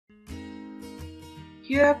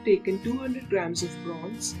Here I have taken 200 grams of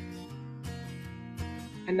prawns,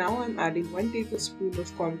 and now I am adding 1 tablespoon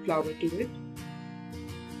of corn flour to it.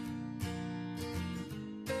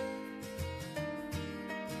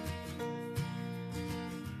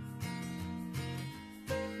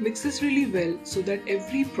 Mix this really well so that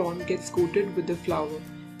every prawn gets coated with the flour.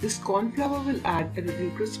 This corn flour will add a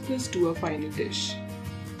little crispness to our final dish.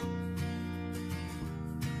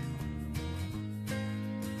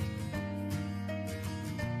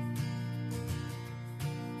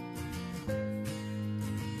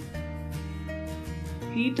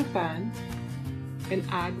 Heat a pan and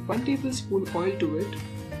add 1 tablespoon oil to it.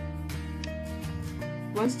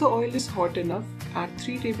 Once the oil is hot enough, add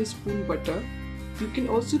 3 tablespoons butter. You can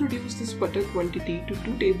also reduce this butter quantity to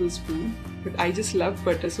 2 tablespoons, but I just love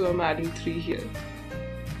butter, so I'm adding 3 here.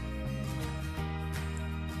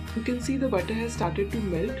 You can see the butter has started to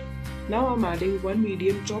melt. Now I'm adding 1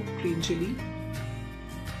 medium chopped green chilli.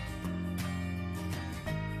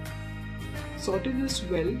 Saute this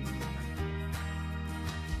well.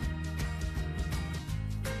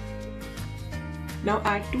 Now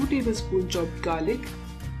add 2 tablespoons chopped garlic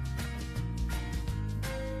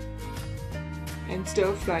and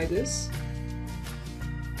stir fry this.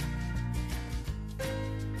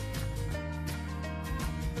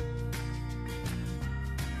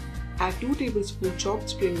 Add 2 tablespoons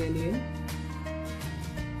chopped spring onion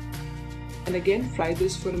and again fry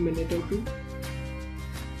this for a minute or two.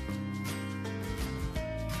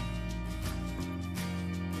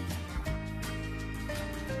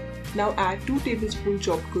 Now add 2 tablespoons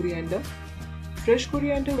chopped coriander. Fresh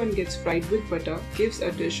coriander when gets fried with butter gives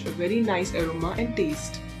a dish a very nice aroma and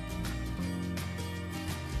taste.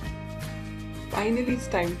 Finally, it's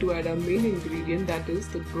time to add our main ingredient, that is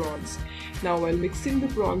the prawns. Now while mixing the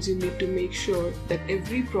prawns, you need to make sure that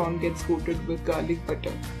every prawn gets coated with garlic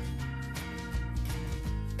butter.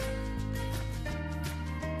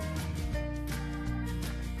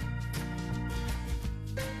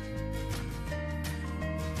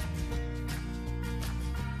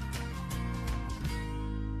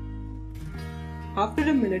 After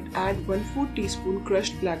a minute, add 1/4 teaspoon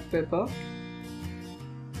crushed black pepper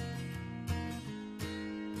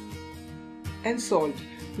and salt.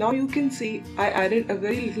 Now you can see I added a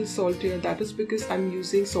very little salt here, that is because I'm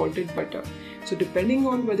using salted butter. So depending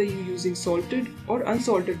on whether you're using salted or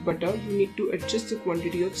unsalted butter, you need to adjust the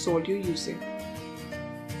quantity of salt you're using.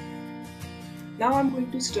 Now I'm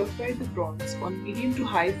going to stir fry the prawns on medium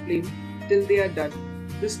to high flame till they are done.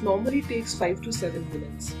 This normally takes 5 to 7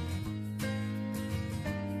 minutes.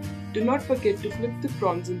 Do not forget to flip the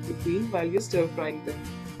prawns in between while you're stir frying them.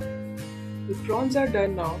 The prawns are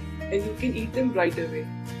done now and you can eat them right away.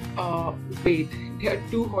 Wait, they are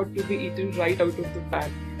too hot to be eaten right out of the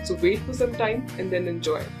pan. So wait for some time and then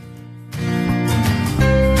enjoy.